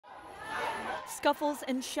Scuffles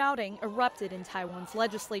and shouting erupted in Taiwan's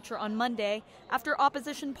legislature on Monday after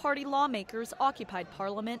opposition party lawmakers occupied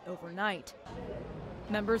parliament overnight.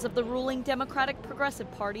 Members of the ruling Democratic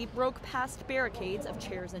Progressive Party broke past barricades of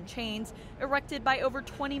chairs and chains erected by over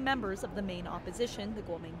 20 members of the main opposition, the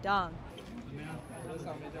Kuomintang.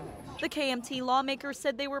 The KMT lawmakers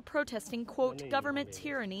said they were protesting, quote, government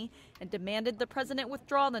tyranny, and demanded the president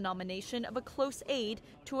withdraw the nomination of a close aide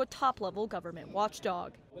to a top-level government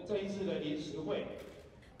watchdog.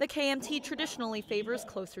 The KMT traditionally favors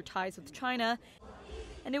closer ties with China,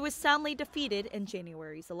 and it was soundly defeated in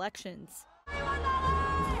January's elections.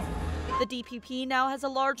 The DPP now has a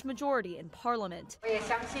large majority in parliament.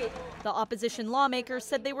 The opposition lawmakers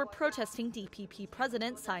said they were protesting DPP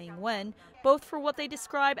President Tsai Ing-Wen, both for what they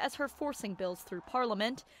describe as her forcing bills through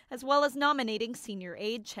parliament, as well as nominating senior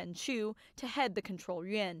aide Chen Chu to head the Control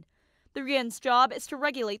Yuan. The Yuan's job is to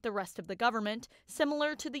regulate the rest of the government,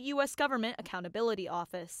 similar to the U.S. Government Accountability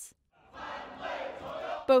Office.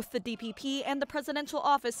 Both the DPP and the presidential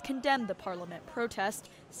office condemned the parliament protest,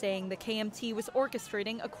 saying the KMT was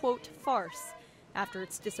orchestrating a, quote, farce. After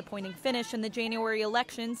its disappointing finish in the January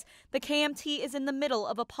elections, the KMT is in the middle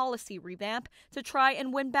of a policy revamp to try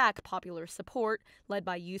and win back popular support, led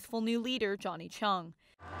by youthful new leader Johnny Chung.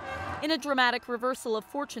 In a dramatic reversal of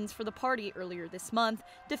fortunes for the party earlier this month,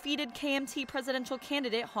 defeated KMT presidential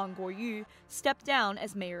candidate Han Kuo-yu stepped down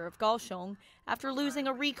as mayor of Kaohsiung after losing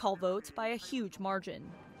a recall vote by a huge margin.